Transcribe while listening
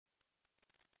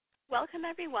Welcome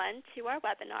everyone to our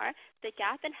webinar, The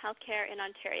Gap in Healthcare in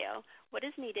Ontario, What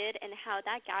is Needed and How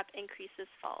That Gap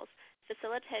Increases Falls,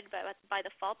 facilitated by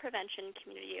the Fall Prevention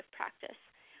Community of Practice.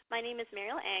 My name is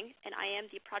Mariel Ang, and I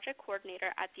am the Project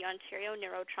Coordinator at the Ontario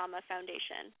Neurotrauma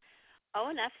Foundation.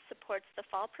 ONF supports the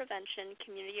Fall Prevention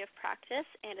Community of Practice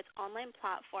and its online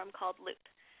platform called Loop.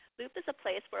 Loop is a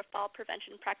place where fall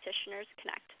prevention practitioners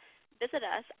connect. Visit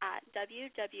us at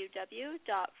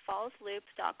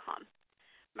www.fallsloop.com.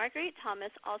 Marguerite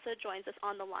Thomas also joins us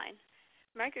on the line.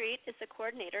 Marguerite is the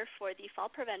coordinator for the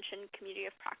Fall Prevention Community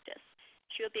of Practice.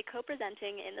 She will be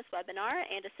co-presenting in this webinar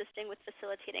and assisting with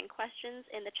facilitating questions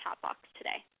in the chat box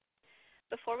today.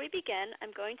 Before we begin,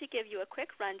 I'm going to give you a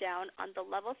quick rundown on the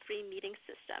Level 3 meeting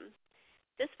system.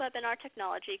 This webinar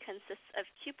technology consists of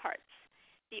two parts.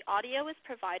 The audio is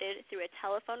provided through a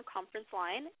telephone conference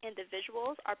line, and the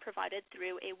visuals are provided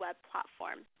through a web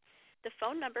platform. The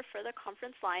phone number for the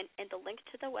conference line and the link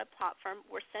to the web platform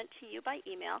were sent to you by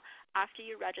email after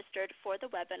you registered for the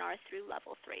webinar through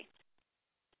Level 3.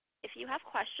 If you have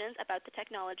questions about the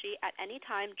technology at any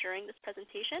time during this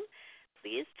presentation,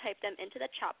 please type them into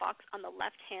the chat box on the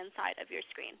left-hand side of your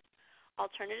screen.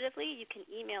 Alternatively, you can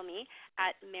email me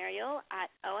at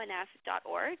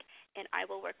mariel@onf.org, and I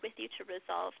will work with you to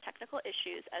resolve technical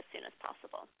issues as soon as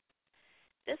possible.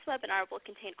 This webinar will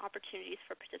contain opportunities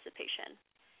for participation.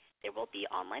 There will be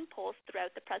online polls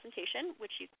throughout the presentation,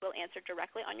 which you will answer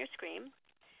directly on your screen.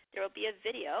 There will be a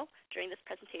video during this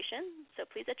presentation, so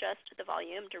please adjust the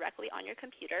volume directly on your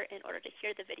computer in order to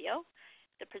hear the video.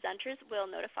 The presenters will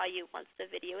notify you once the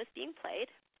video is being played,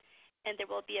 and there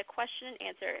will be a question and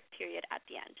answer period at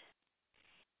the end.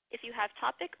 If you have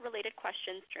topic-related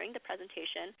questions during the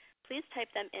presentation, please type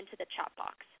them into the chat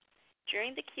box.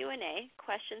 During the Q&A,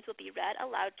 questions will be read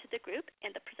aloud to the group,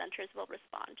 and the presenters will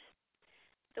respond.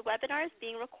 The webinar is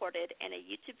being recorded, and a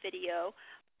YouTube video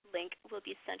link will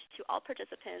be sent to all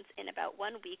participants in about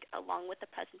 1 week along with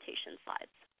the presentation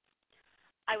slides.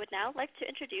 I would now like to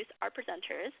introduce our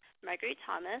presenters, Marguerite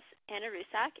Thomas, Anna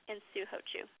Rusak, and Sue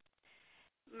Hochu.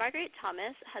 Marguerite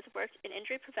Thomas has worked in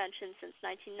injury prevention since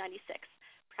 1996,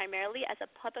 primarily as a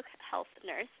public health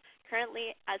nurse,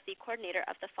 currently as the coordinator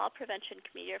of the Fall Prevention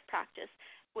Community of Practice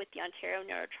with the Ontario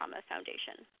Neurotrauma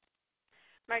Foundation.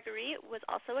 Marguerite was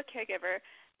also a caregiver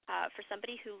for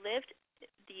somebody who lived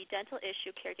the dental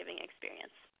issue caregiving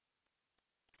experience.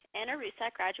 Anna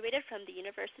Rusak graduated from the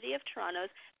University of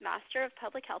Toronto's Master of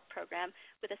Public Health program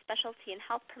with a specialty in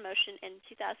health promotion in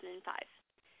 2005.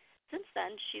 Since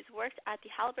then, she's worked at the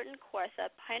Haliburton-Kawartha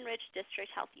Pine Ridge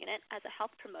District Health Unit as a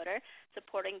health promoter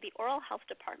supporting the Oral Health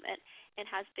Department and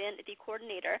has been the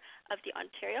coordinator of the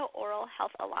Ontario Oral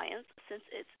Health Alliance since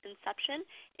its inception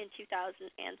in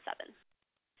 2007.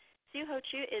 Sue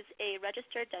Hochu is a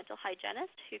registered dental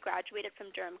hygienist who graduated from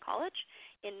Durham College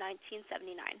in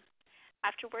 1979.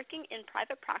 After working in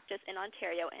private practice in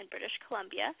Ontario and British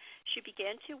Columbia, she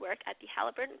began to work at the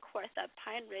Haliburton-Kawartha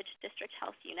Pine Ridge District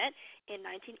Health Unit in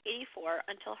 1984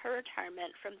 until her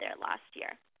retirement from there last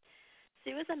year.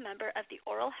 Sue is a member of the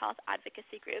oral health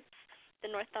advocacy groups, the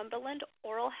Northumberland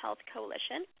Oral Health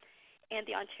Coalition, and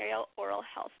the Ontario Oral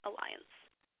Health Alliance.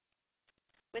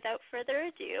 Without further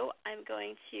ado, I'm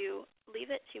going to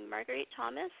leave it to Marguerite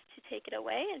Thomas to take it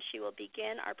away, and she will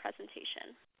begin our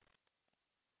presentation.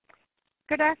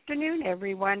 Good afternoon,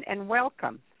 everyone, and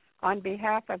welcome. On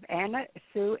behalf of Anna,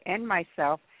 Sue, and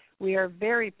myself, we are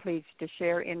very pleased to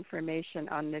share information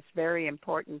on this very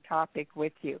important topic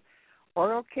with you.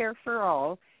 Oral care for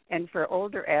all, and for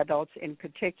older adults in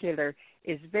particular,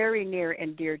 is very near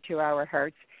and dear to our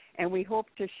hearts, and we hope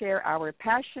to share our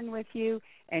passion with you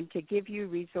and to give you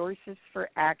resources for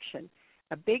action.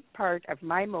 A big part of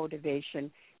my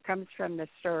motivation comes from the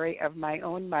story of my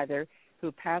own mother,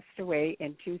 who passed away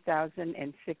in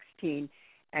 2016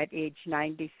 at age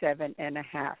 97 and a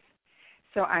half.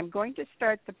 So I'm going to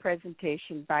start the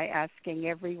presentation by asking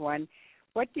everyone,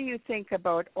 what do you think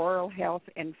about oral health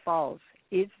and falls?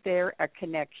 Is there a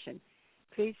connection?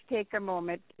 Please take a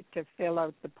moment to fill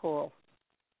out the poll.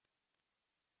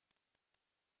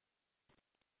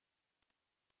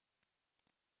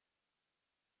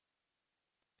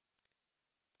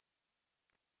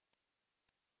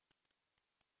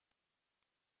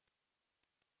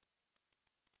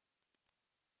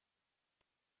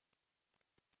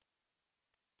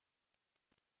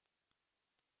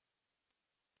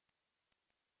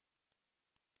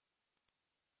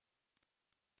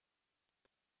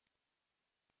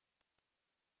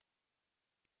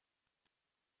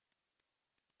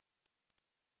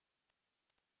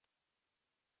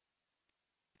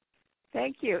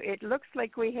 Thank you. It looks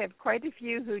like we have quite a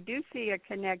few who do see a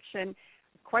connection,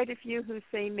 quite a few who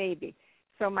say maybe.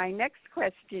 So my next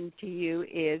question to you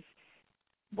is,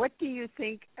 what do you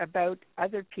think about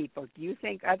other people? Do you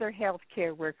think other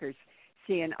healthcare workers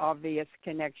see an obvious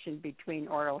connection between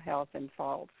oral health and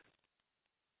falls?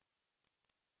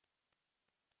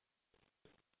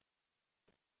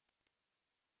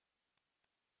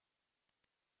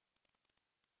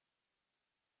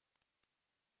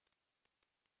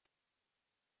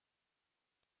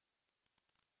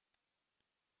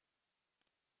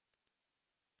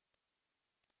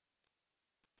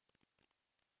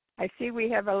 I see we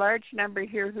have a large number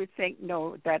here who think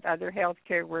no, that other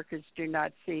healthcare workers do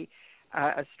not see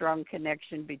a strong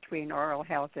connection between oral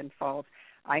health and falls.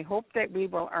 I hope that we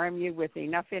will arm you with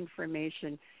enough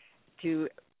information to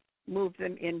move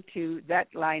them into that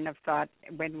line of thought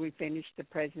when we finish the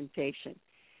presentation.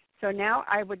 So now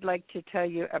I would like to tell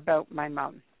you about my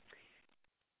mom.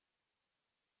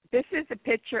 This is a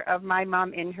picture of my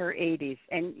mom in her 80s,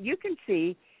 and you can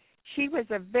see she was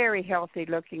a very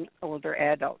healthy-looking older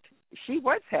adult. She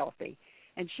was healthy,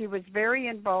 and she was very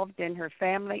involved in her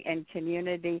family and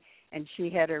community, and she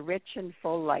had a rich and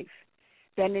full life.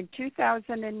 Then in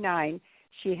 2009,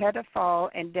 she had a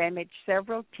fall and damaged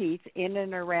several teeth in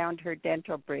and around her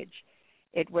dental bridge.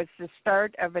 It was the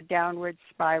start of a downward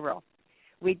spiral.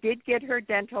 We did get her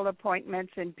dental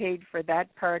appointments and paid for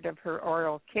that part of her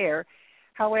oral care.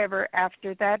 However,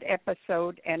 after that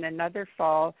episode and another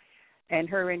fall and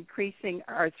her increasing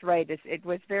arthritis, it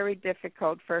was very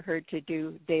difficult for her to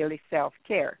do daily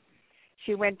self-care.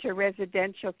 She went to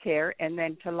residential care and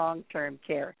then to long-term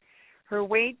care. Her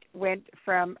weight went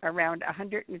from around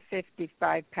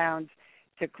 155 pounds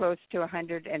to close to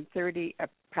 130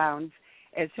 pounds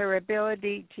as her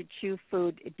ability to chew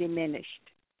food diminished.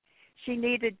 She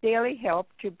needed daily help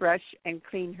to brush and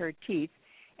clean her teeth,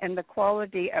 and the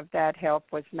quality of that help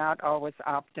was not always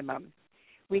optimum.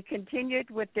 We continued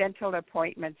with dental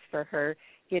appointments for her,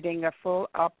 getting a full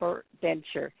upper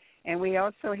denture, and we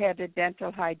also had a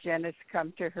dental hygienist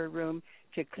come to her room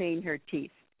to clean her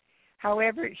teeth.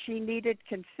 However, she needed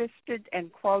consistent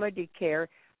and quality care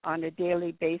on a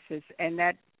daily basis, and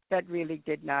that really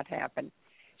did not happen.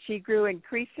 She grew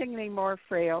increasingly more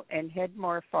frail and had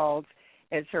more falls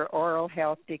as her oral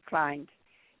health declined.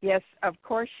 Yes, of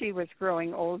course she was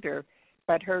growing older,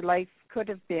 but her life could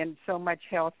have been so much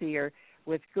healthier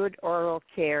with good oral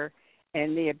care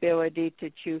and the ability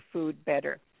to chew food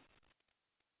better.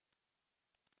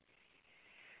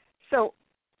 So,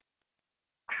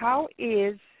 how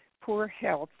is poor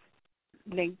oral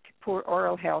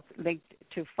health linked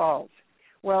to falls?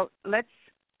 Well, let's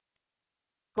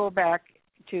go back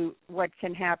to what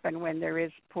can happen when there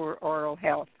is poor oral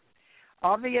health.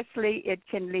 Obviously, it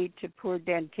can lead to poor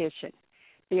dentition.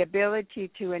 The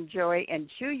ability to enjoy and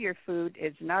chew your food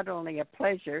is not only a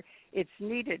pleasure, it's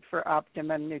needed for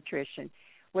optimum nutrition.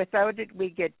 Without it, we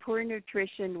get poor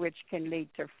nutrition, which can lead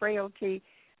to frailty,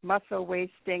 muscle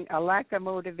wasting, a lack of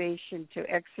motivation to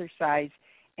exercise,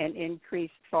 and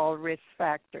increased fall risk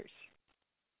factors.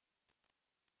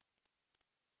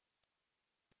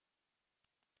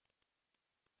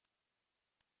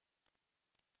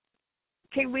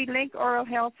 Can we link oral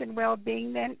health and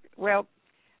well-being then? Well,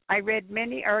 I read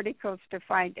many articles to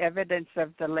find evidence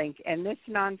of the link, and this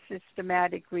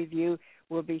non-systematic review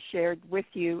will be shared with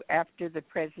you after the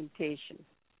presentation.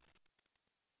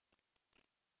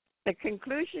 The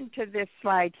conclusion to this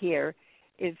slide here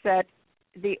is that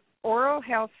the oral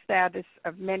health status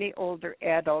of many older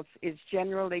adults is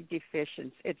generally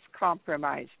deficient. It's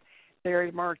compromised. There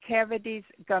are more cavities,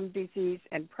 gum disease,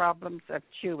 and problems of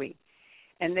chewing.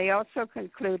 And they also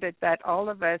concluded that all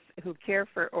of us who care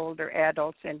for older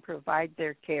adults and provide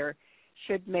their care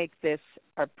should make this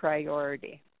a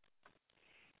priority.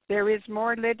 There is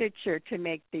more literature to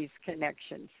make these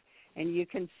connections, and you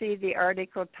can see the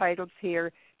article titles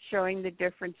here showing the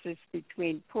differences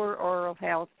between poor oral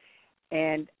health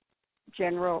and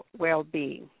general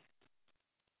well-being.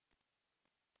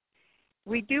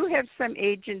 We do have some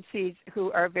agencies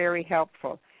who are very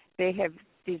helpful. They have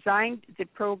designed the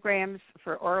programs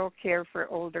for oral care for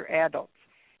older adults.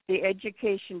 The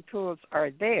education tools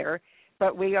are there,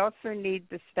 but we also need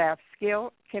the staff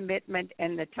skill, commitment,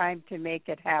 and the time to make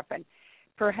it happen.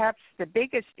 Perhaps the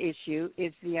biggest issue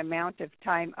is the amount of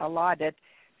time allotted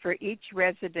for each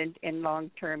resident in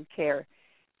long-term care.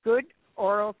 Good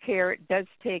oral care does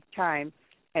take time,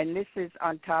 and this is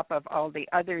on top of all the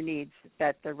other needs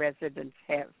that the residents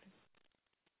have.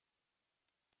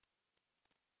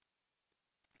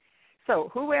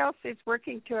 So who else is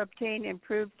working to obtain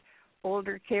improved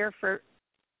older care for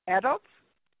adults?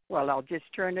 Well, I'll just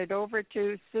turn it over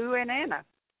to Sue and Anna.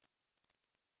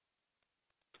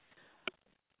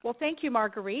 Well, thank you,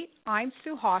 Marguerite. I'm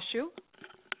Sue Hoshu,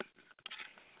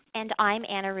 And I'm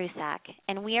Anna Rusak,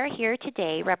 and we are here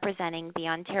today representing the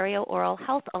Ontario Oral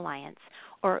Health Alliance,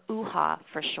 or OHA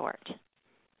for short.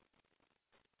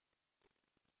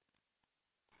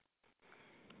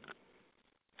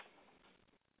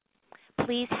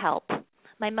 Please help.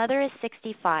 My mother is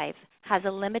 65, has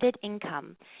a limited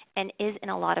income, and is in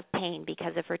a lot of pain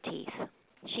because of her teeth.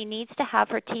 She needs to have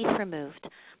her teeth removed.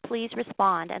 Please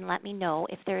respond and let me know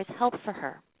if there is help for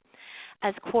her.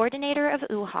 As coordinator of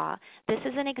OHA, this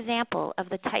is an example of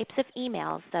the types of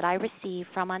emails that I receive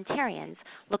from Ontarians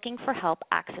looking for help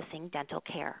accessing dental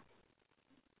care.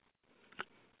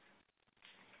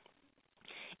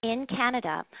 In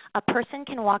Canada, a person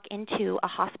can walk into a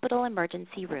hospital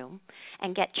emergency room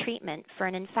and get treatment for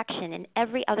an infection in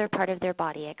every other part of their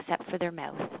body except for their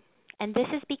mouth. And this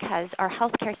is because our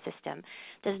healthcare system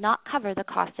does not cover the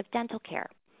cost of dental care.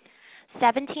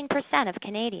 17% of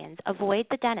Canadians avoid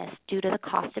the dentist due to the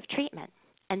cost of treatment,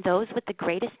 and those with the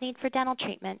greatest need for dental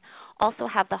treatment also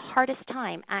have the hardest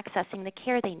time accessing the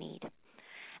care they need.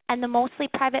 And the mostly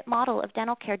private model of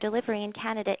dental care delivery in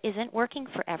Canada isn't working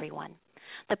for everyone.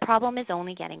 The problem is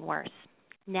only getting worse.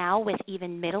 Now, with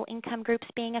even middle-income groups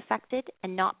being affected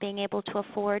and not being able to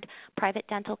afford private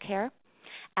dental care,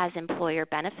 as employer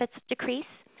benefits decrease,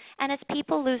 and as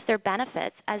people lose their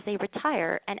benefits as they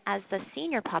retire and as the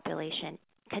senior population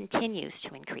continues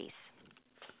to increase.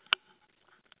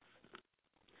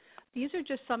 These are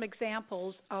just some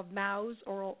examples of mouths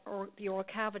or the oral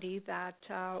cavity that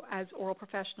as oral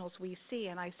professionals we see.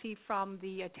 And I see from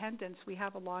the attendance we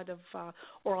have a lot of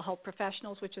oral health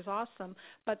professionals, which is awesome,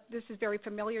 but this is very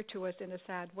familiar to us in a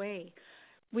sad way.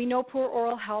 We know poor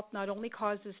oral health not only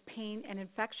causes pain and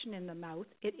infection in the mouth,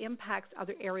 it impacts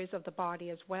other areas of the body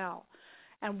as well.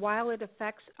 And while it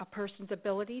affects a person's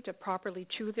ability to properly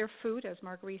chew their food, as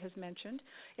Marguerite has mentioned,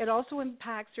 it also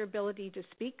impacts their ability to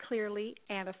speak clearly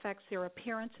and affects their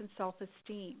appearance and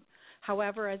self-esteem.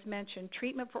 However, as mentioned,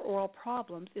 treatment for oral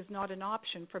problems is not an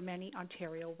option for many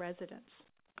Ontario residents.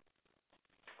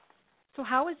 So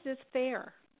how is this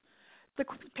fair? The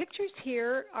pictures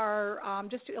here are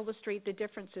just to illustrate the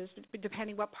differences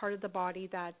depending what part of the body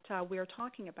that we are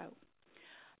talking about.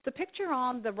 The picture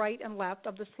on the right and left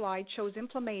of the slide shows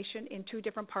inflammation in two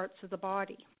different parts of the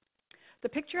body. The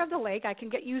picture of the leg, I can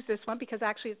use this one because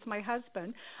actually it's my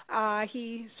husband.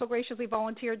 He so graciously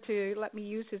volunteered to let me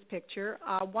use his picture.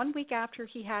 1 week after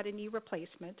he had a knee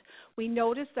replacement, we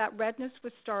noticed that redness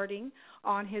was starting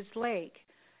on his leg.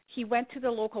 He went to the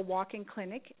local walk-in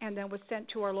clinic and then was sent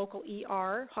to our local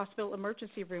ER, hospital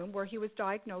emergency room, where he was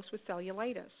diagnosed with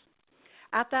cellulitis.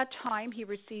 At that time, he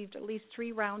received at least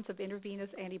 3 rounds of intravenous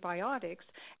antibiotics,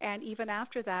 and even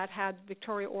after that had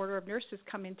Victoria Order of Nurses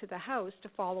come into the house to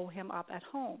follow him up at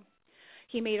home.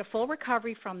 He made a full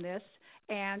recovery from this,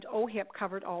 and OHIP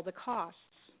covered all the costs.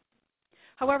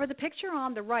 However, the picture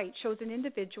on the right shows an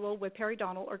individual with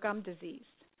periodontal or gum disease.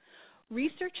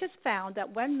 Research has found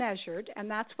that when measured, and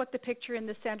that's what the picture in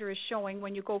the center is showing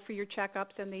when you go for your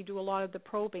checkups and they do a lot of the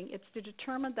probing, it's to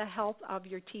determine the health of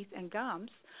your teeth and gums.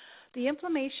 The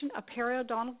inflammation of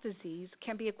periodontal disease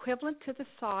can be equivalent to the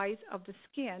size of the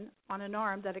skin on an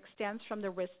arm that extends from the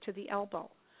wrist to the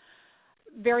elbow,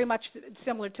 very much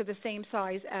similar to the same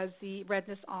size as the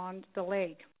redness on the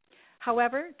leg.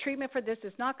 However, treatment for this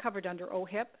is not covered under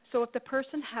OHIP, so if the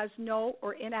person has no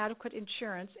or inadequate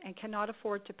insurance and cannot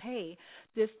afford to pay,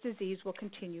 this disease will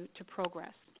continue to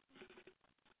progress.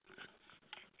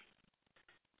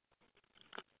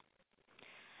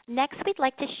 Next, we'd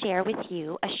like to share with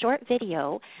you a short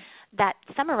video that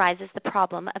summarizes the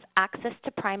problem of access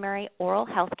to primary oral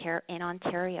health care in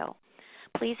Ontario.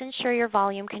 Please ensure your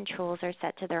volume controls are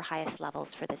set to their highest levels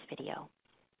for this video.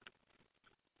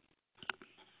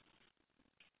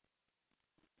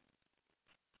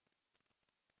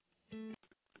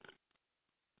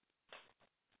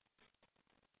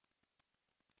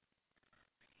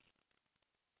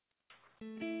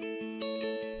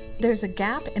 There's a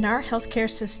gap in our healthcare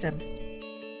system.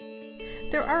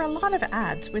 There are a lot of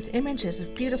ads with images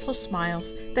of beautiful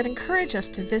smiles that encourage us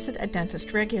to visit a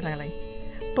dentist regularly.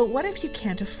 But what if you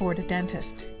can't afford a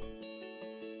dentist?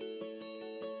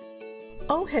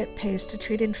 OHIP pays to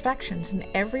treat infections in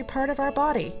every part of our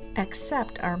body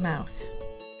except our mouth.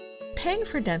 Paying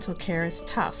for dental care is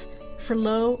tough for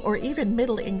low or even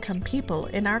middle-income people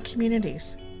in our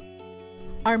communities.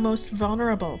 Our most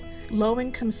vulnerable,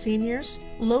 low-income seniors,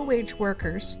 low-wage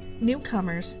workers,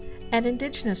 newcomers, and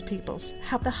Indigenous peoples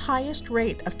have the highest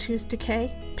rate of tooth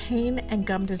decay, pain, and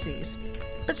gum disease,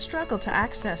 but struggle to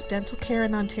access dental care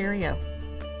in Ontario.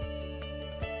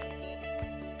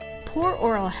 Poor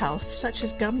oral health, such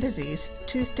as gum disease,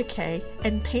 tooth decay,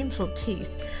 and painful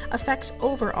teeth, affects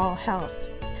overall health.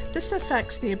 This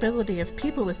affects the ability of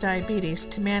people with diabetes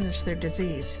to manage their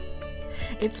disease.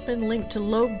 It's been linked to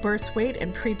low birth weight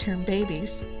and preterm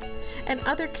babies, and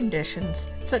other conditions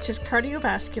such as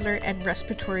cardiovascular and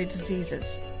respiratory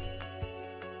diseases.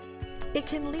 It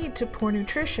can lead to poor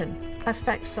nutrition,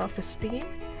 affect self-esteem,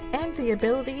 and the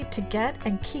ability to get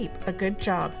and keep a good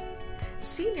job.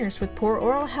 Seniors with poor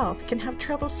oral health can have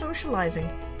trouble socializing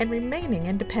and remaining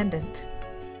independent.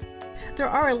 There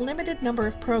are a limited number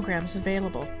of programs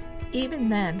available. Even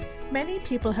then, many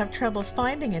people have trouble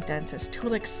finding a dentist who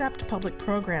will accept public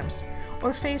programs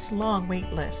or face long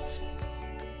wait lists.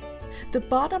 The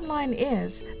bottom line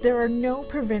is there are no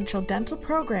provincial dental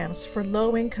programs for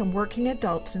low-income working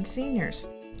adults and seniors,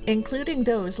 including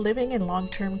those living in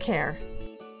long-term care.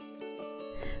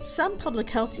 Some public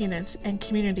health units and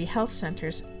community health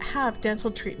centers have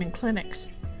dental treatment clinics,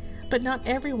 but not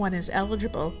everyone is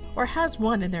eligible or has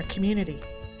one in their community.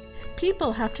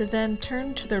 People have to then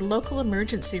turn to their local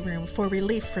emergency room for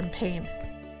relief from pain.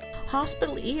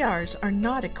 Hospital ERs are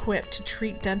not equipped to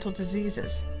treat dental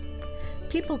diseases.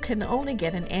 People can only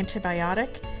get an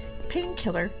antibiotic,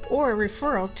 painkiller, or a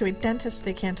referral to a dentist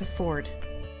they can't afford.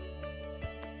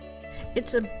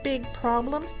 It's a big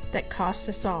problem that costs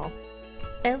us all.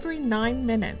 Every 9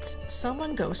 minutes,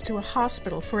 someone goes to a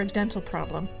hospital for a dental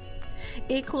problem,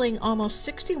 equaling almost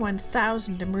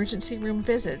 61,000 emergency room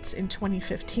visits in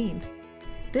 2015.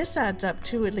 This adds up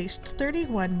to at least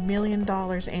 $31 million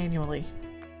annually.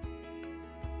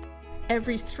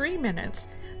 Every 3 minutes,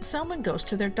 someone goes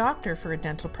to their doctor for a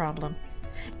dental problem,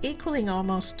 equaling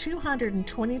almost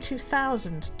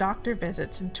 222,000 doctor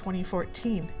visits in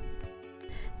 2014.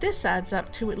 This adds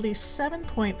up to at least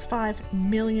 $7.5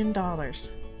 million.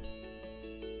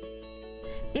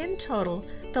 In total,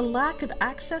 the lack of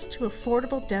access to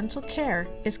affordable dental care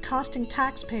is costing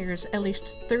taxpayers at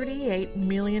least $38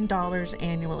 million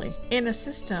annually in a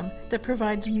system that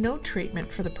provides no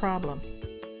treatment for the problem.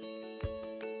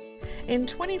 In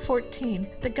 2014,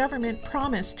 the government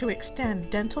promised to extend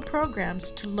dental programs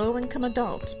to low-income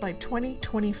adults by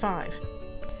 2025.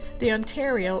 The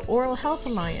Ontario Oral Health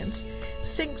Alliance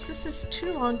thinks this is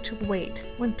too long to wait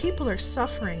when people are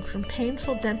suffering from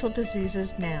painful dental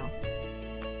diseases now.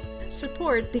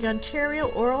 Support the Ontario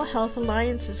Oral Health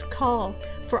Alliance's call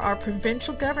for our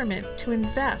provincial government to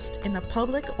invest in a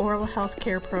public oral health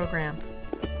care program.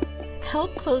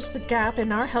 Help close the gap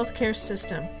in our healthcare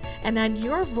system and add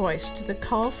your voice to the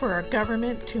call for our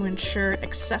government to ensure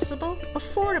accessible,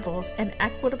 affordable, and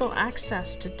equitable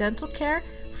access to dental care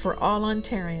for all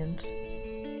Ontarians.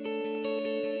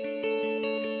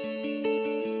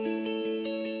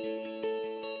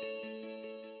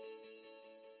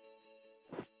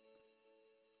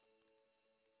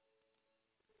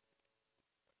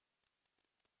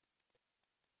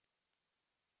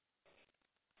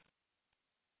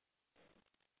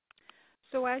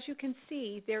 So as you can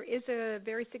see, there is a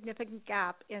very significant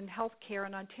gap in healthcare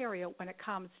in Ontario when it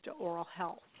comes to oral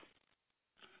health.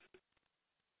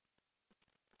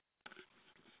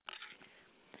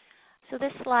 So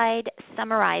this slide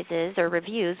summarizes or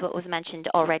reviews what was mentioned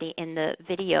already in the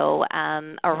video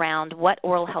around what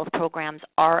oral health programs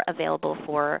are available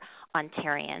for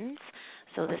Ontarians.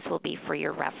 So this will be for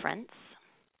your reference.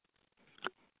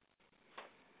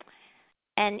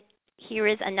 And here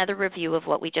is another review of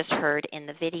what we just heard in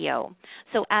the video.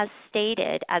 So as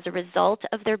stated, as a result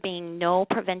of there being no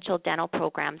provincial dental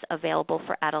programs available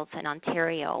for adults in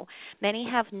Ontario, many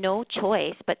have no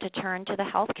choice but to turn to the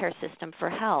healthcare system for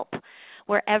help,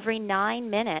 where every 9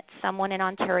 minutes someone in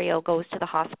Ontario goes to the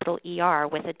hospital ER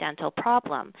with a dental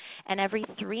problem, and every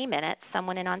 3 minutes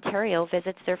someone in Ontario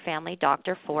visits their family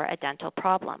doctor for a dental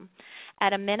problem.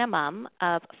 At a minimum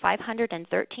of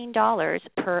 $513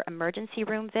 per emergency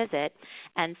room visit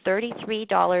and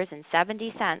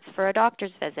 $33.70 for a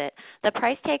doctor's visit, the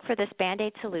price tag for this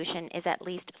Band-Aid solution is at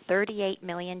least $38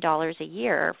 million a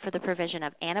year for the provision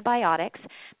of antibiotics,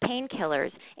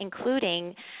 painkillers,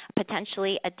 including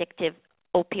potentially addictive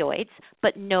opioids,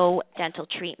 but no dental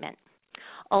treatment.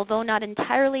 Although not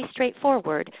entirely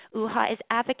straightforward, OHIP is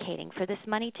advocating for this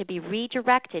money to be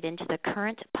redirected into the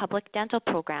current public dental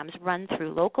programs run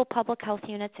through local public health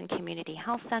units and community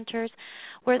health centers,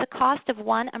 where the cost of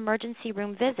one emergency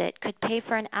room visit could pay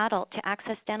for an adult to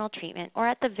access dental treatment or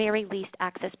at the very least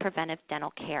access preventive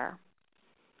dental care.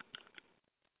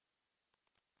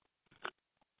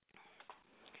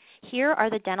 Here are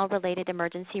the dental-related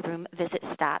emergency room visit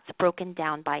stats broken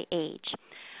down by age.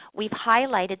 We've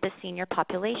highlighted the senior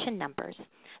population numbers.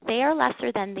 They are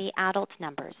lesser than the adult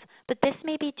numbers, but this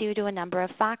may be due to a number of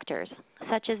factors,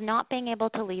 such as not being able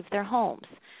to leave their homes,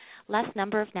 less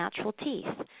number of natural teeth,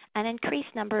 an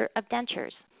increased number of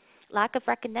dentures, lack of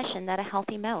recognition that a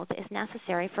healthy mouth is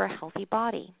necessary for a healthy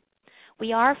body.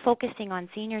 We are focusing on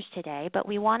seniors today, but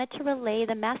we wanted to relay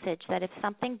the message that if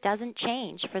something doesn't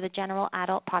change for the general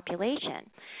adult population,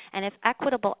 and if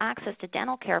equitable access to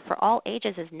dental care for all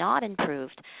ages is not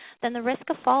improved, then the risk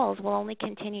of falls will only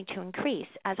continue to increase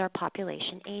as our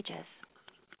population ages.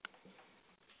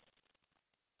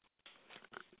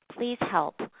 Please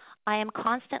help. I am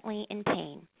constantly in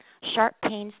pain. Sharp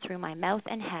pains through my mouth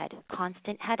and head,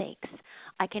 constant headaches.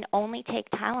 I can only take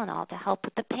Tylenol to help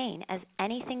with the pain, as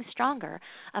anything stronger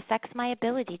affects my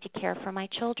ability to care for my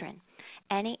children.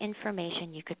 Any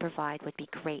information you could provide would be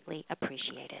greatly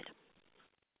appreciated.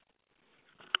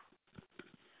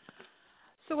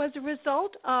 So as a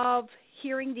result of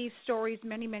hearing these stories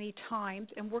many, many times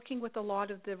and working with a lot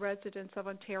of the residents of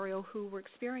Ontario who were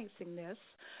experiencing this,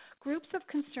 groups of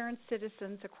concerned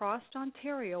citizens across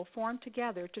Ontario formed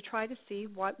together to try to see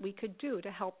what we could do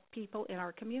to help people in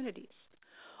our communities.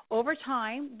 Over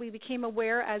time, we became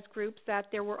aware as groups that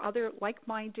there were other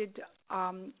like-minded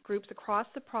groups across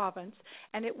the province,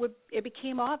 and it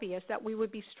became obvious that we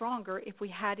would be stronger if we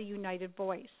had a united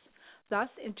voice. Thus,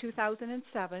 in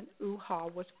 2007,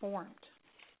 OHIP was formed.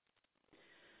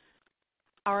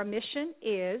 Our mission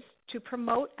is to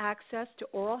promote access to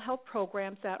oral health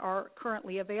programs that are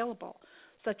currently available,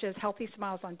 such as Healthy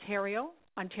Smiles Ontario,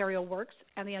 Ontario Works,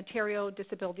 and the Ontario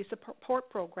Disability Support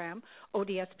Program,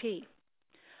 ODSP.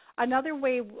 Another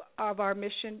way of our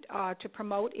mission to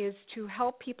promote is to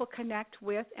help people connect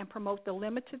with and promote the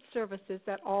limited services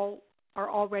that are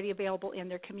already available in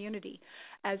their community.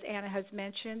 As Anna has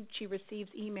mentioned, she receives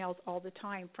emails all the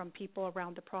time from people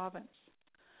around the province.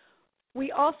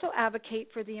 We also advocate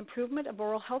for the improvement of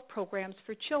oral health programs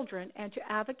for children and to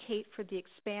advocate for the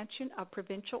expansion of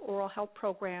provincial oral health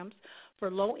programs for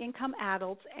low-income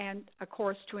adults and, of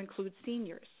course, to include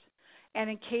seniors. And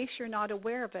in case you're not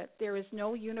aware of it, there is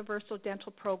no universal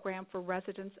dental program for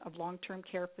residents of long-term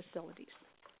care facilities.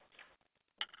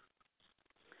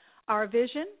 Our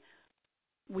vision: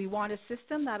 we want a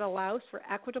system that allows for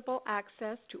equitable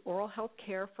access to oral health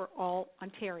care for all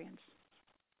Ontarians.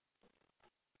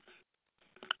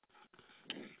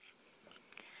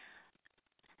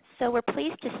 So we're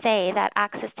pleased to say that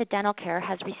access to dental care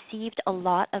has received a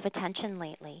lot of attention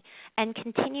lately and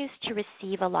continues to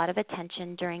receive a lot of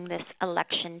attention during this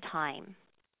election time.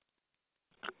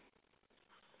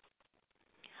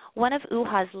 One of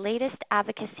OHIP's latest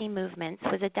advocacy movements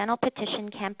was a dental petition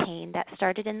campaign that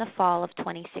started in the fall of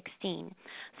 2016,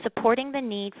 supporting the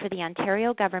need for the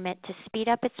Ontario government to speed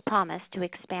up its promise to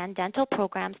expand dental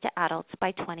programs to adults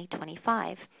by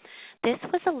 2025. This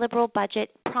was a Liberal budget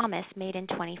promise made in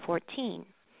 2014.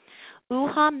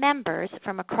 OHIP members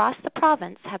from across the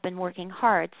province have been working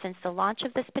hard since the launch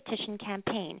of this petition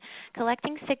campaign,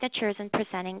 collecting signatures and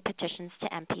presenting petitions to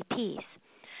MPPs.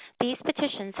 These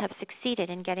petitions have succeeded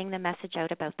in getting the message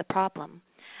out about the problem.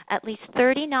 At least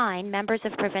 39 members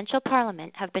of provincial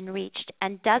parliament have been reached,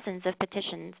 and dozens of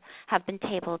petitions have been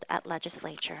tabled at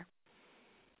legislature.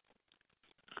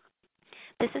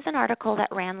 This is an article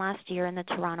that ran last year in the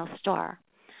Toronto Star.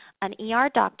 An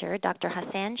ER doctor, Dr.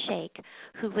 Hassan Sheikh,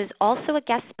 who was also a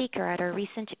guest speaker at our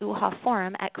recent OHIP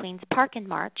forum at Queen's Park in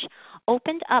March,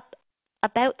 opened up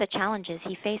about the challenges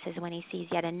he faces when he sees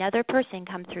yet another person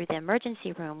come through the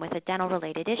emergency room with a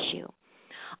dental-related issue.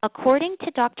 According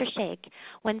to Dr. Sheikh,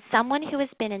 when someone who has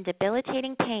been in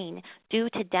debilitating pain due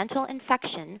to dental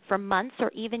infection for months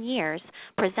or even years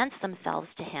presents themselves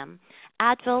to him,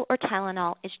 Advil or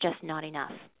Tylenol is just not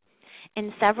enough.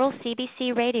 In several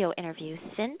CBC radio interviews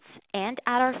since and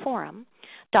at our forum,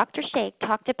 Dr. Sheikh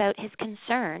talked about his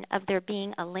concern of there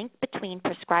being a link between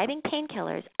prescribing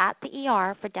painkillers at the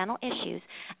ER for dental issues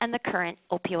and the current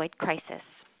opioid crisis.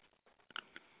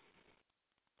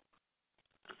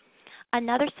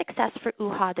 Another success for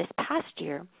OHIP this past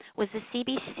year was the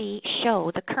CBC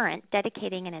show The Current,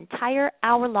 dedicating an entire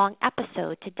hour-long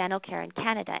episode to dental care in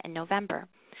Canada in November.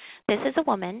 This is a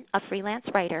woman, a freelance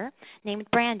writer, named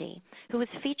Brandy, who was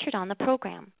featured on the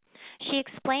program. She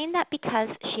explained that because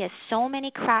she has so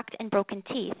many cracked and broken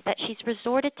teeth that she's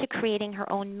resorted to creating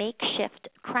her own makeshift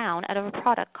crown out of a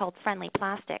product called Friendly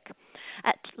Plastic.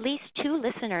 At least 2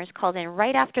 listeners called in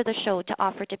right after the show to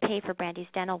offer to pay for Brandy's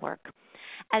dental work.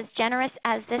 As generous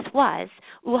as this was,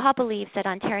 OHIP believes that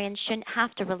Ontarians shouldn't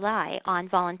have to rely on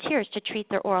volunteers to treat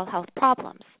their oral health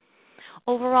problems.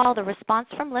 Overall, the response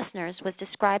from listeners was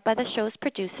described by the show's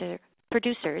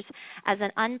producers as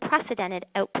an unprecedented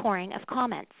outpouring of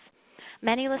comments.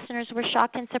 Many listeners were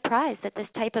shocked and surprised that this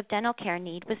type of dental care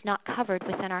need was not covered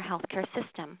within our healthcare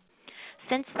system.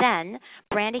 Since then,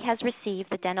 Brandy has received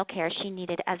the dental care she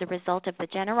needed as a result of the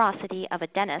generosity of a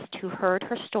dentist who heard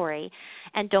her story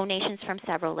and donations from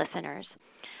several listeners.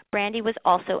 Brandy was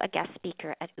also a guest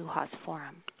speaker at UHA's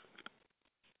forum.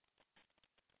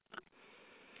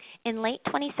 In late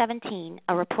 2017,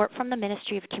 a report from the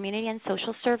Ministry of Community and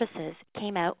Social Services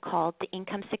came out called The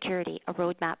Income Security, A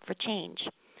Roadmap for Change.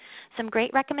 Some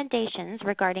great recommendations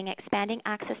regarding expanding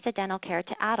access to dental care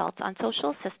to adults on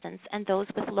social assistance and those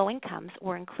with low incomes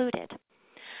were included.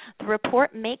 The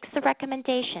report makes the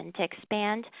recommendation to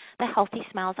expand the Healthy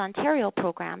Smiles Ontario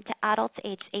program to adults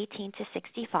aged 18 to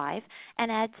 65 and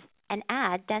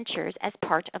add dentures as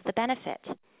part of the benefit.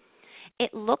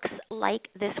 It looks like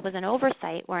this was an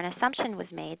oversight where an assumption was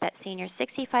made that seniors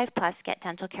 65 plus get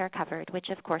dental care covered, which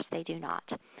of course they do not.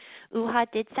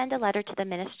 OHIP did send a letter to the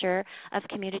Minister of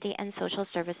Community and Social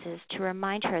Services to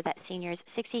remind her that seniors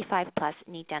 65 plus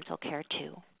need dental care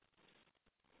too.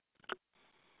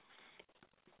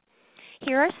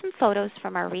 Here are some photos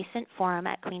from our recent forum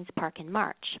at Queen's Park in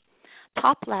March.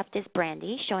 Top left is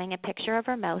Brandy showing a picture of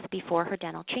her mouth before her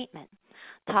dental treatment.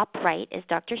 Top right is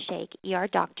Dr. Shake, ER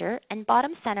doctor, and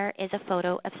bottom center is a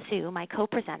photo of Sue, my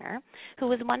co-presenter, who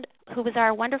was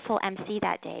our wonderful MC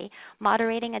that day,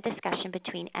 moderating a discussion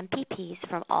between MPPs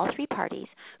from all three parties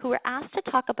who were asked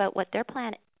to talk about what their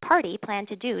party planned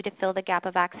to do to fill the gap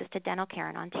of access to dental care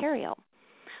in Ontario.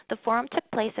 The forum took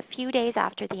place a few days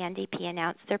after the NDP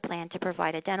announced their plan to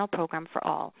provide a dental program for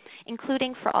all,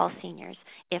 including for all seniors,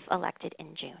 if elected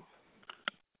in June.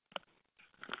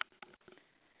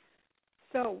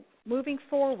 So, moving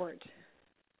forward,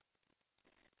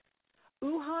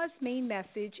 OHIP's main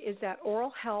message is that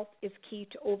oral health is key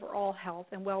to overall health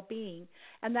and well-being,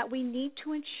 and that we need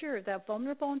to ensure that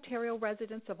vulnerable Ontario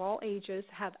residents of all ages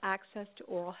have access to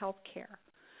oral health care.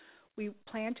 We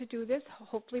plan to do this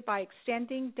hopefully by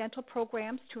extending dental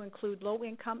programs to include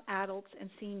low-income adults and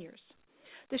seniors.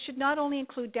 This should not only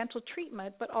include dental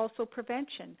treatment, but also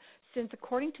prevention, since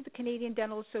according to the Canadian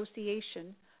Dental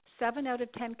Association, 7 out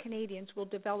of 10 Canadians will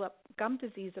develop gum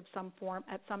disease of some form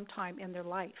at some time in their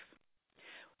life.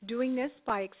 Doing this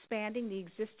by expanding the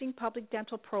existing public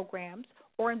dental programs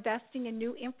or investing in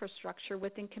new infrastructure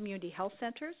within community health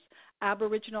centers,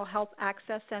 Aboriginal health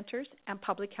access centers, and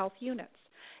public health units,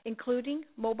 including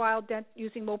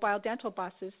using mobile dental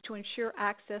buses to ensure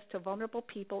access to vulnerable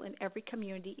people in every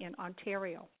community in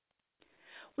Ontario.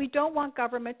 We don't want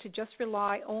government to just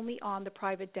rely only on the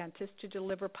private dentist to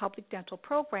deliver public dental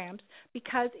programs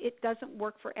because it doesn't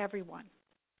work for everyone.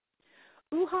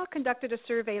 OHIP conducted a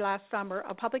survey last summer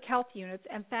of public health units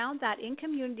and found that in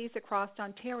communities across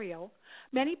Ontario,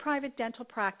 many private dental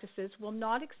practices will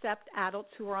not accept adults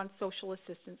who are on social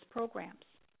assistance programs.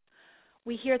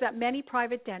 We hear that many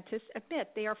private dentists admit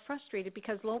they are frustrated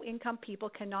because low-income people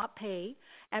cannot pay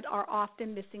and are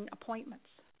often missing appointments.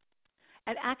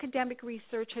 And academic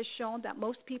research has shown that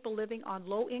most people living on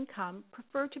low income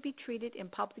prefer to be treated in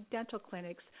public dental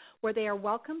clinics where they are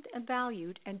welcomed and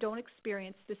valued and don't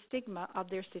experience the stigma of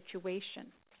their situation.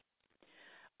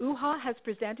 OHIP has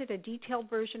presented a detailed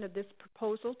version of this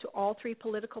proposal to all three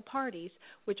political parties,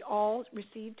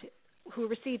 who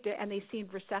received it, and they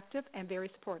seemed receptive and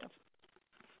very supportive.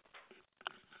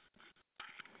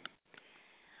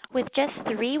 With just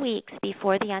 3 weeks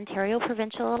before the Ontario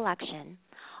provincial election,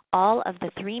 all of the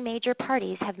three major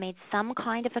parties have made some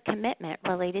kind of a commitment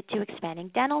related to expanding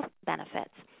dental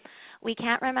benefits. We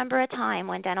can't remember a time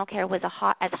when dental care was as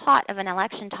hot of an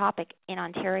election topic in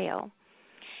Ontario.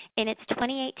 In its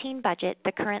 2018 budget,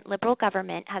 the current Liberal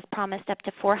government has promised up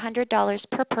to $400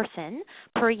 per person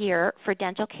per year for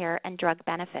dental care and drug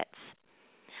benefits.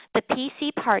 The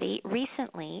PC party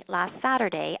recently, last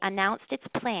Saturday, announced its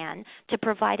plan to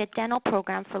provide a dental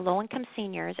program for low-income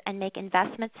seniors and make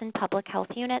investments in public health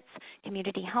units,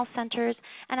 community health centers,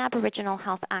 and Aboriginal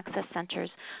health access centers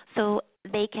so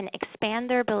they can expand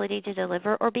their ability to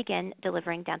deliver or begin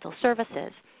delivering dental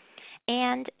services,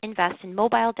 and invest in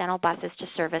mobile dental buses to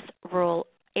service rural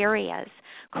areas,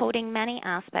 coding many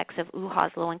aspects of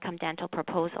OHIP's low-income dental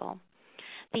proposal.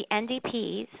 The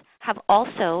NDPs have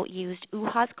also used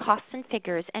OHIP's costs and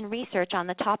figures and research on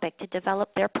the topic to develop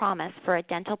their promise for a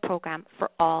dental program for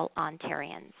all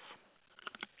Ontarians.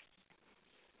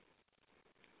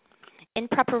 In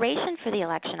preparation for the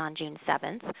election on June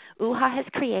 7th, OHIP has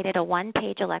created a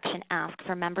one-page election ask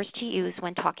for members to use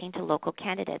when talking to local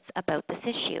candidates about this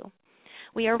issue.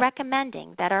 We are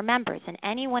recommending that our members and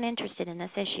anyone interested in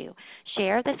this issue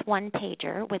share this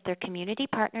one-pager with their community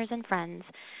partners and friends,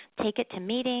 take it to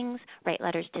meetings, write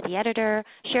letters to the editor,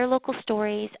 share local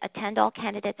stories, attend all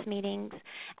candidates' meetings,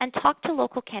 and talk to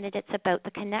local candidates about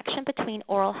the connection between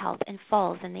oral health and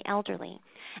falls in the elderly,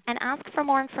 and ask for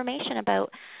more information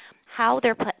about how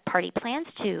their party plans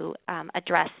to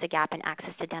address the gap in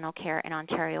access to dental care in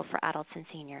Ontario for adults and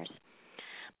seniors.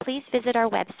 Please visit our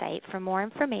website for more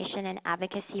information and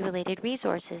advocacy-related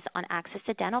resources on access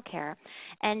to dental care,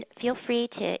 and feel free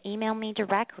to email me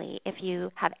directly if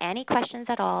you have any questions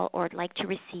at all or would like to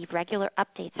receive regular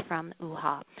updates from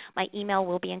OHIP. My email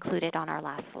will be included on our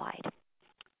last slide.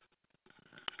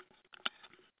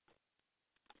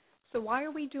 So why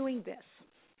are we doing this?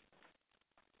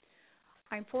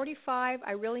 I'm 45,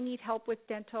 I really need help with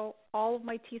dental. All of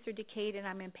my teeth are decayed and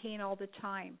I'm in pain all the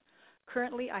time.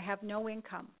 Currently, I have no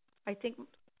income. I think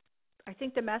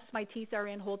the mess my teeth are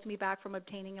in holds me back from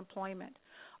obtaining employment.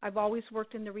 I've always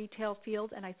worked in the retail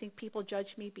field, and I think people judge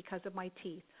me because of my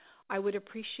teeth. I would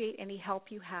appreciate any help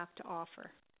you have to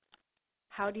offer.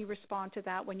 How do you respond to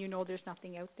that when you know there's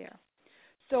nothing out there?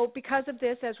 So because of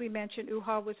this, as we mentioned,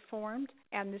 OHIP was formed,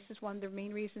 and this is one of the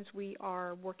main reasons we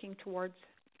are working towards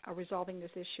resolving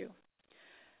this issue.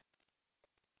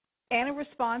 Anna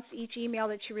responds to each email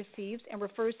that she receives and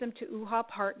refers them to OHIP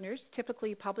partners,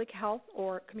 typically public health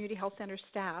or community health center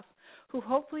staff, who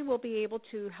hopefully will be able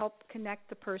to help connect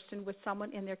the person with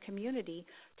someone in their community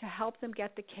to help them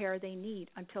get the care they need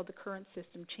until the current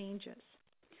system changes.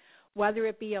 Whether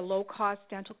it be a low-cost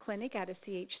dental clinic at a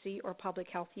CHC or public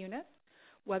health unit,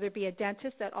 whether it be a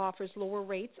dentist that offers lower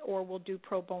rates or will do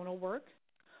pro bono work,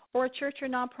 or a church or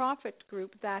nonprofit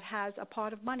group that has a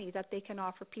pot of money that they can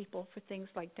offer people for things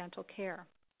like dental care.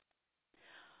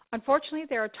 Unfortunately,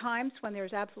 there are times when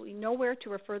there's absolutely nowhere to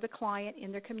refer the client in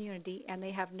their community and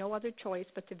they have no other choice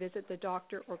but to visit the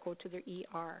doctor or go to their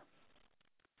ER.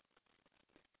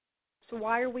 So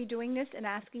why are we doing this and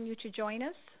asking you to join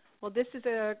us? Well, this is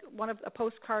a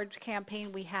postcard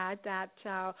campaign we had that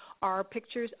are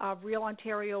pictures of real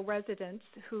Ontario residents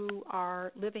who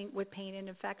are living with pain and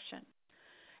infection.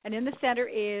 And in the center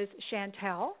is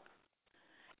Chantel,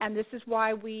 and this is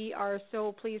why we are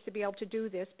so pleased to be able to do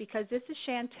this, because this is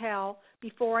Chantel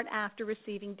before and after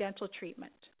receiving dental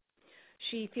treatment.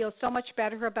 She feels so much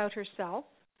better about herself.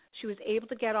 She was able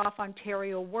to get off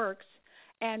Ontario Works,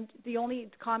 and the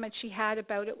only comment she had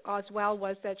about it as well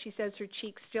was that she says her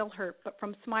cheeks still hurt, but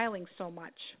from smiling so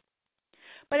much.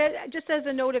 But just as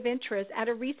a note of interest,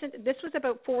 this was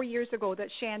about 4 years ago that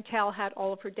Chantel had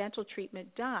all of her dental treatment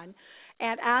done.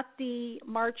 And at the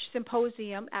March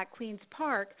symposium at Queen's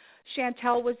Park,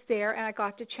 Chantel was there and I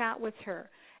got to chat with her.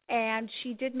 And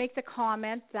she did make the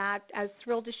comment that as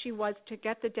thrilled as she was to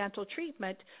get the dental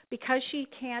treatment, because she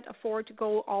can't afford to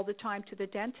go all the time to the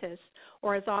dentist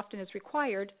or as often as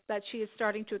required, that she is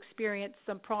starting to experience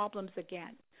some problems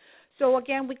again. So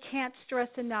again, we can't stress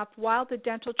enough, while the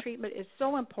dental treatment is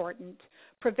so important,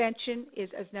 prevention is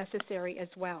as necessary as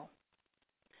well.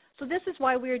 So this is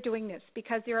why we are doing this,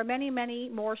 because there are many, many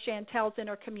more Chantels in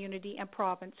our community and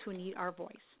province who need our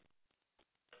voice.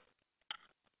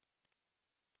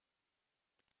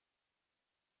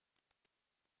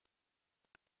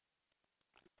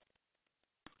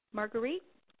 Marguerite?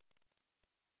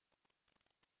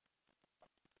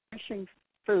 Nourishing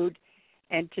food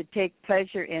and to take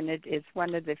pleasure in it is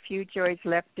one of the few joys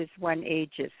left as one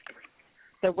ages.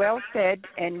 The well-fed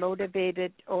and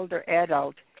motivated older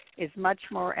adult is much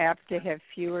more apt to have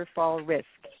fewer fall risks.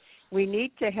 We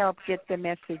need to help get the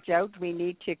message out. We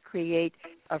need to create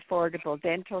affordable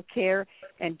dental care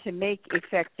and to make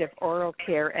effective oral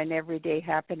care an everyday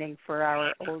happening for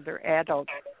our older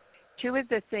adults. Two of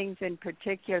the things in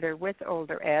particular with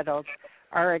older adults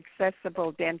are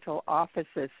accessible dental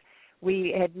offices.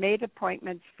 We had made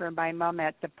appointments for my mom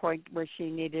at the point where she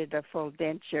needed a full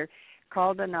denture,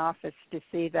 called an office to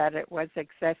see that it was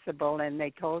accessible, and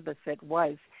they told us it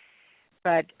was.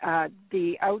 But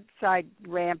the outside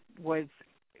ramp was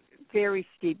very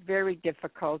steep, very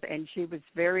difficult, and she was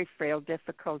very frail,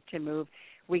 difficult to move.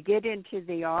 We get into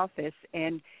the office,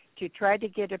 and to try to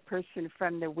get a person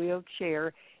from the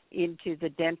wheelchair into the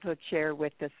dental chair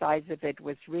with the size of it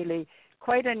was really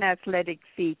quite an athletic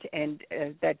feat, and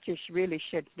that just really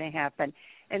shouldn't happen.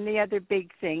 And the other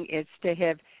big thing is to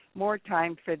have more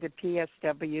time for the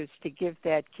PSWs to give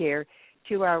that care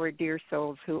to our dear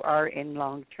souls who are in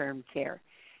long-term care.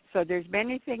 So there's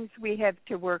many things we have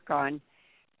to work on,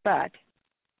 but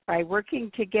by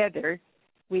working together,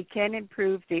 we can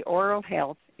improve the oral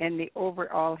health and the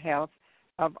overall health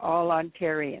of all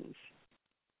Ontarians.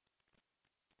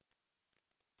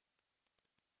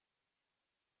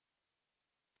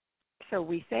 So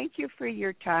we thank you for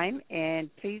your time, and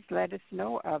please let us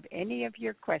know of any of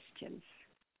your questions.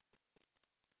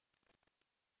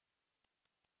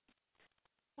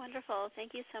 Wonderful.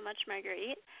 Thank you so much,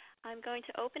 Marguerite. I'm going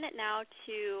to open it now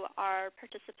to our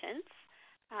participants.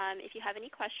 If you have any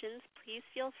questions, please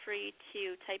feel free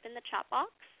to type in the chat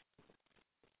box,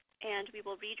 and we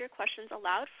will read your questions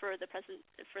aloud for the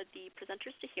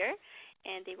presenters to hear,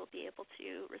 and they will be able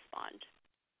to respond.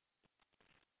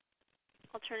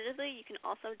 Alternatively, you can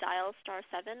also dial *7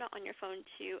 on your phone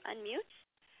to unmute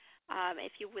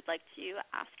if you would like to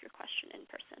ask your question in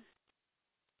person.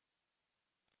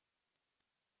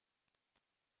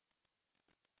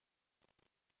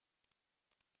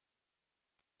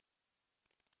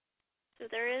 So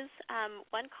there is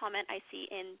one comment I see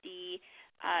in the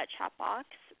chat box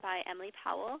by Emily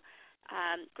Powell.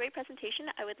 Great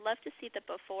presentation. I would love to see the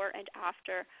before and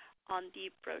after on the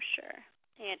brochure.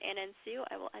 And Anna and Sue,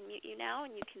 I will unmute you now,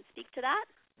 and you can speak to that.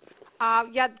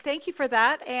 Yeah, thank you for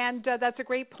that, and that's a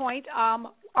great point.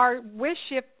 Our wish,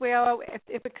 if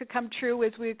it could come true,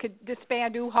 is we could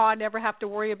disband OHA and never have to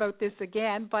worry about this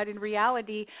again. But in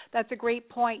reality, that's a great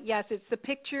point. Yes, it's the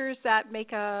pictures that make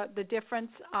the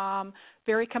difference.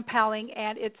 Very compelling,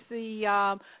 and it's the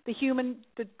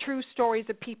true stories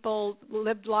of people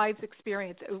lived lives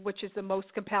experience, which is the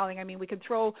most compelling. I mean, we can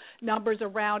throw numbers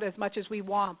around as much as we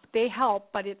want. They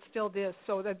help, but it's still this.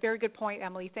 So that's a very good point,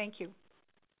 Emily. Thank you.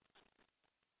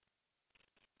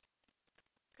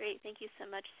 Great. Thank you so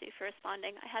much, Sue, for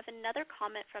responding. I have another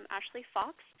comment from Ashley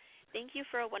Fox. Thank you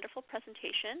for a wonderful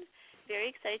presentation.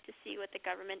 Very excited to see what the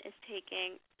government is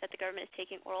taking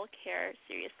oral care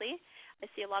seriously. I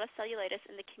see a lot of cellulitis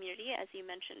in the community, as you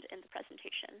mentioned in the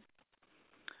presentation.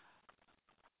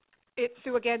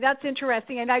 Sue, again, that's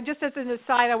interesting. And just as an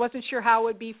aside, I wasn't sure how it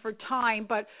would be for time,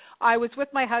 but I was with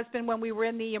my husband when we were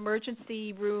in the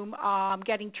emergency room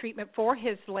getting treatment for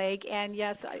his leg. And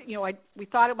yes, we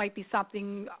thought it might be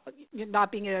something,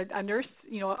 not being a nurse,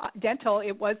 dental,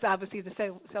 it was obviously the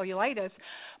cellulitis,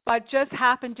 but just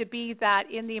happened to be that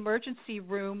in the emergency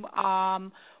room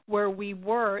where we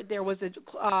were, there was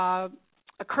a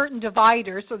curtain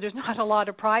divider, so there's not a lot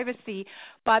of privacy,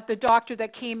 but the doctor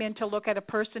that came in to look at a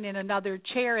person in another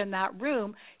chair in that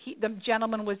room, the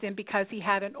gentleman was in because he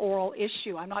had an oral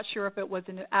issue. I'm not sure if it was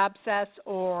an abscess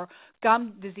or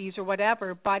gum disease or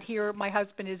whatever, but here my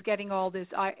husband is getting all this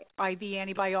IV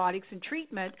antibiotics and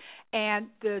treatment, and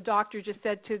the doctor just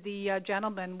said to the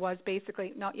gentleman was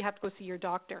basically, no, you have to go see your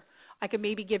doctor. I can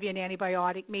maybe give you an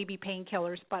antibiotic, maybe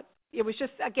painkillers, but it was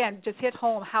just, again, just hit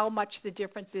home how much the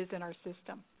difference is in our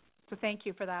system. So thank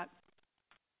you for that.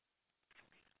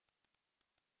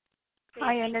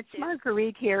 Hi, and it's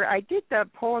Marguerite here. I did the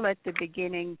poll at the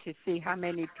beginning to see how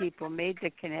many people made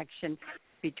the connection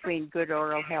between good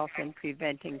oral health and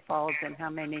preventing falls, and how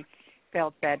many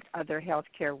felt that other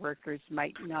healthcare workers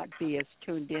might not be as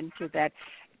tuned into that.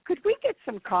 Could we get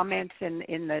some comments in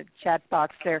the chat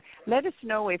box there? Let us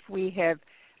know if we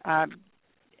have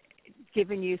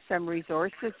given you some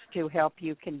resources to help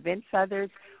you convince others,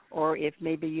 or if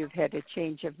maybe you've had a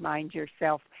change of mind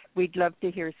yourself. We'd love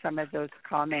to hear some of those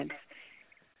comments.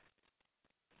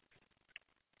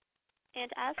 And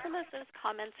as some of those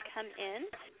comments come in,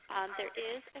 there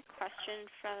is a question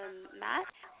from Matt.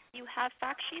 Do you have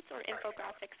fact sheets or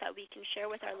infographics that we can share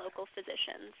with our local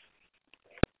physicians?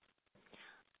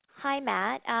 Hi,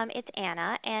 Matt. It's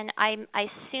Anna, and I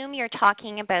assume you're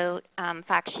talking about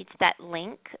fact sheets that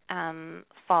link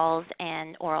falls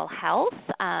and oral health,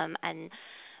 and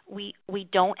we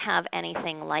don't have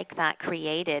anything like that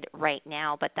created right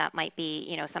now, but that might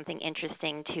be something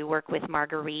interesting to work with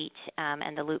Marguerite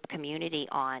and the Loop community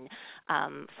on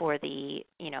for the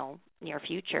near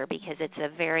future, because it's a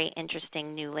very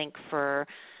interesting new link for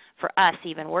us,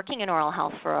 even working in oral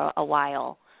health for a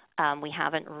while. We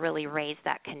haven't really raised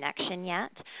that connection yet.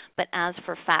 But as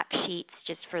for fact sheets,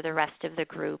 just for the rest of the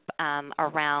group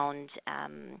around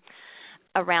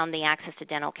the access to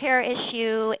dental care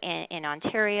issue in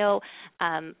Ontario,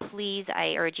 please,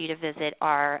 I urge you to visit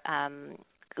our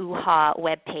OHA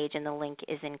webpage, and the link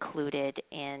is included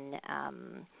in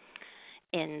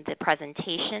the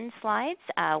presentation slides,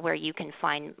 where you can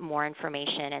find more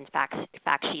information and fact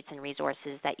sheets and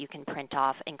resources that you can print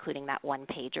off, including that one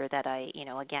pager that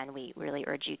again, we really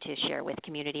urge you to share with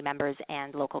community members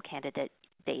and local candidates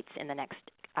in the next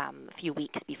few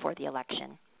weeks before the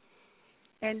election.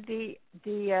 And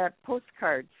the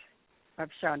postcards of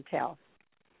Chantel.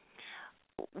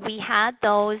 We had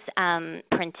those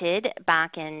printed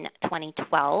back in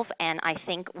 2012, and I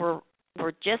think we're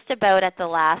just about at the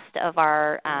last of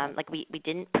our, we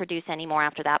didn't produce any more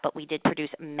after that, but we did produce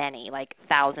many, like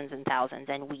thousands and thousands,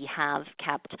 and we have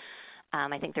kept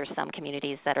I think there's some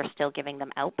communities that are still giving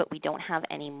them out, but we don't have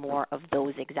any more of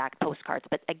those exact postcards.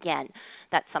 But again,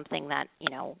 that's something that,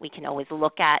 we can always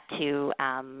look at to,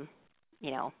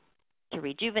 to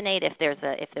rejuvenate if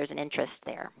there's an interest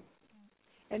there.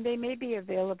 And they may be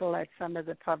available at some of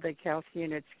the public health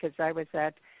units, because I was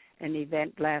at an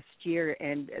event last year,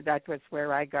 and that was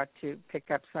where I got to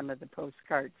pick up some of the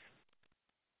postcards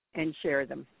and share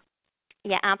them.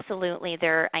 Yeah, absolutely.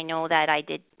 I know that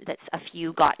a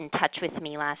few got in touch with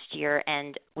me last year,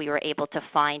 and we were able to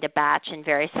find a batch in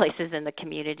various places in the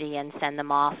community and send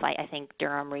them off. I think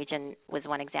Durham region was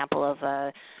one example of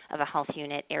a health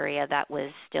unit area that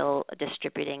was still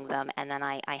distributing them, and then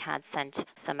I had sent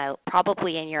some out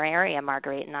probably in your area,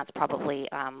 Marguerite, and that's probably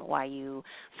why you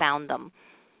found them.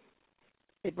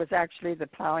 It was actually the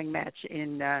plowing match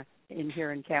in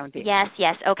Huron County. Yes.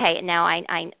 Okay. Now I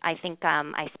think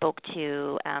I spoke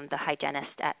to the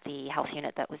hygienist at the health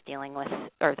unit that was dealing with,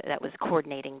 or that was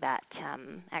coordinating that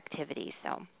activity.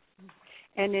 So.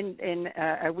 And in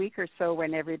a week or so,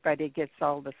 when everybody gets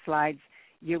all the slides,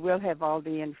 you will have all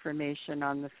the information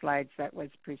on the slides that was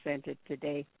presented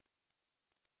today.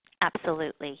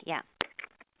 Absolutely. Yeah.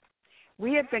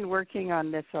 We have been working on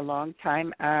this a long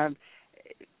time.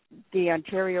 The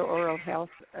Ontario Oral Health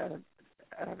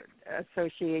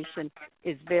Association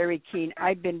is very keen.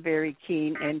 I've been very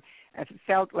keen, and I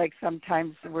felt like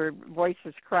sometimes we're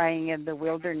voices crying in the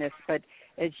wilderness, but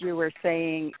as you were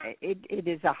saying, it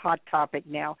is a hot topic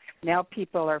now. Now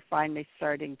people are finally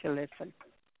starting to listen.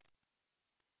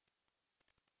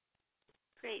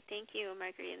 Great. Thank you,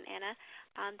 Marguerite and Anna.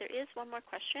 There is one more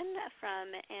question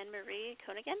from Anne-Marie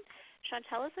Konigan.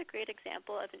 Chantel is a great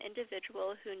example of an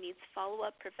individual who needs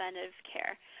follow-up preventive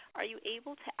care. Are you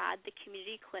able to add the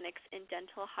community clinics and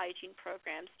dental hygiene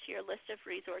programs to your list of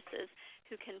resources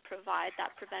who can provide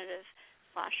that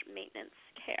preventative/maintenance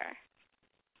care?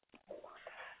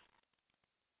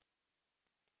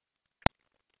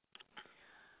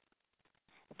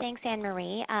 Thanks,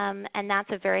 Anne-Marie. And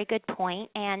that's a very good point.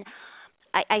 And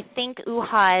I think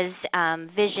UHA's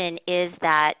vision is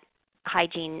that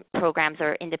hygiene programs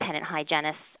or independent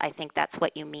hygienists, I think that's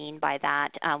what you mean by that,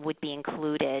 would be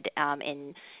included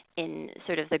in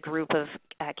sort of the group of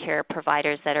care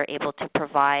providers that are able to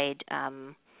provide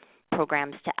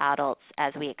programs to adults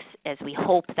as we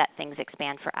hope that things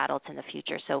expand for adults in the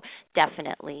future. So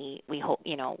definitely we hope,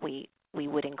 we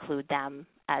would include them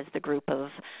as the group of,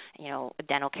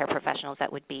 dental care professionals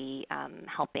that would be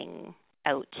helping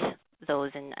out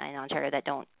those in Ontario that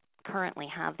don't currently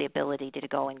have the ability to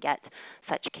go and get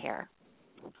such care.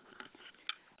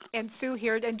 And Sue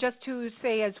here, and just to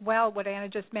say as well, what Anna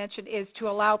just mentioned is to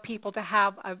allow people to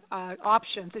have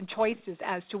options and choices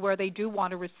as to where they do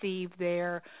want to receive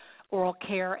their oral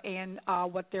care and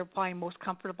what they're finding most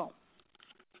comfortable.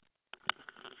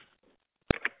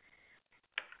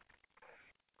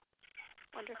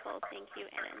 Wonderful. Thank you,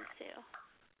 Anna and Sue.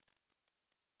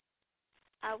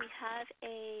 We have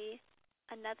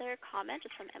another comment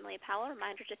just from Emily Powell. A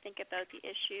reminder to think about the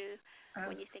issue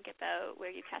when you think about where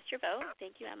you cast your vote.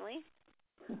 Thank you, Emily.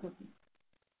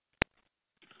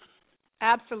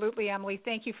 Absolutely, Emily.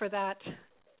 Thank you for that.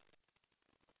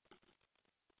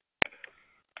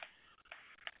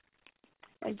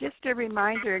 And just a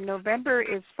reminder, November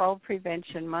is Fall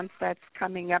Prevention Month. That's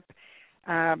coming up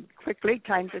quickly.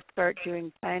 Time to start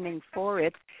doing planning for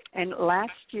it. And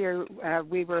last year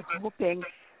we were hoping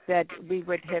that we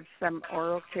would have some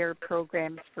oral care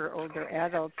programs for older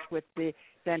adults with the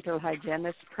dental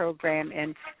hygienist program,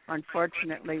 and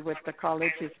unfortunately with the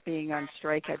colleges being on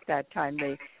strike at that time,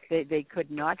 they could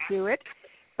not do it.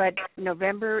 But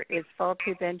November is Fall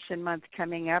Prevention Month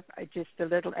coming up, just a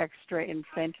little extra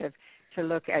incentive to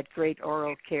look at great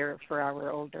oral care for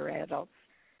our older adults.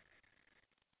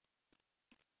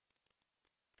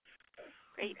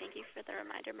 Great, thank you for the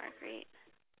reminder, Marguerite.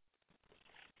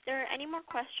 If there are any more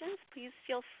questions, please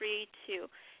feel free to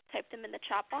type them in the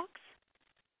chat box.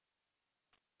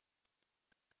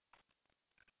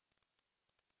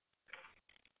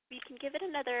 We can give it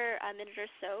another minute or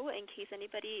so in case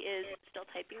anybody is still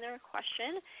typing their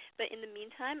question. But in the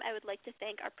meantime, I would like to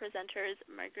thank our presenters,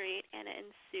 Marguerite, Anna,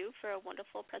 and Sue, for a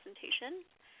wonderful presentation.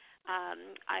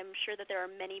 I'm sure that there are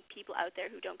many people out there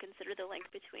who don't consider the link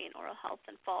between oral health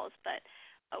and falls, but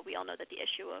we all know that the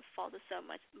issue of falls is so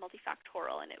much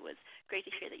multifactorial, and it was great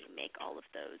to hear that you make all of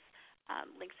those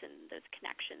links and those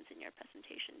connections in your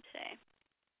presentation today.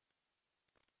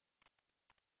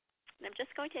 And I'm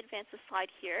just going to advance the slide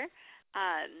here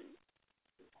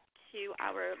to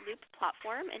our Loop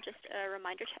platform, and just a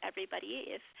reminder to everybody,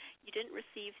 if you didn't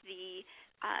receive the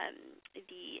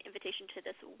invitation to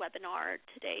this webinar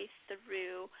today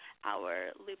through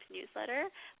our Loop newsletter,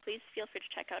 please feel free to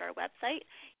check out our website.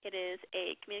 It is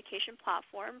a communication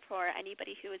platform for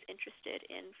anybody who is interested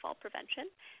in fall prevention.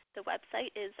 The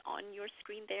website is on your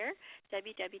screen there,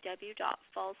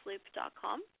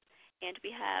 www.fallsloop.com. And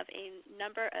we have a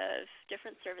number of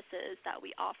different services that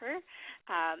we offer.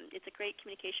 It's a great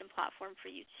communication platform for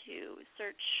you to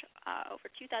search over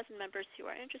 2,000 members who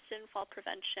are interested in fall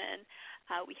prevention.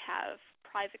 We have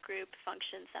private group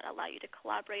functions that allow you to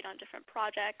collaborate on different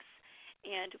projects.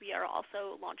 And we are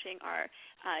also launching our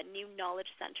new Knowledge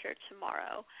Center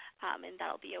tomorrow, and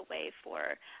that'll be a way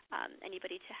for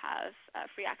anybody to have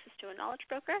free access to a knowledge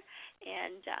broker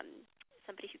and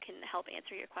somebody who can help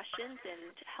answer your questions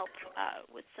and help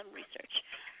with some research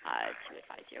to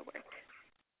advise your work.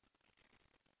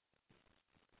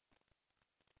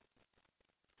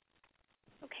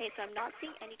 Okay, so I'm not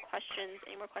seeing any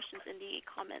more questions in the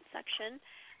comment section.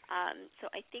 So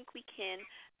I think we can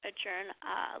adjourn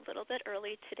a little bit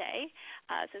early today.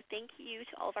 So thank you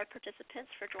to all of our participants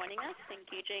for joining us,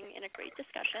 engaging in a great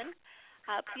discussion.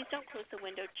 Please don't close the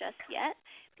window just yet.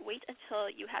 Wait until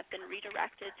you have been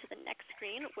redirected to the next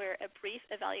screen where a brief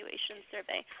evaluation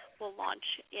survey will launch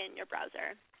in your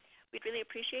browser. We'd really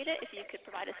appreciate it if you could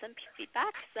provide us some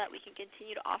feedback so that we can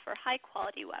continue to offer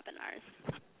high-quality webinars.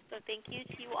 So thank you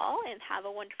to you all, and have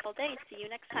a wonderful day. See you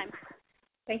next time.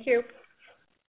 Thank you.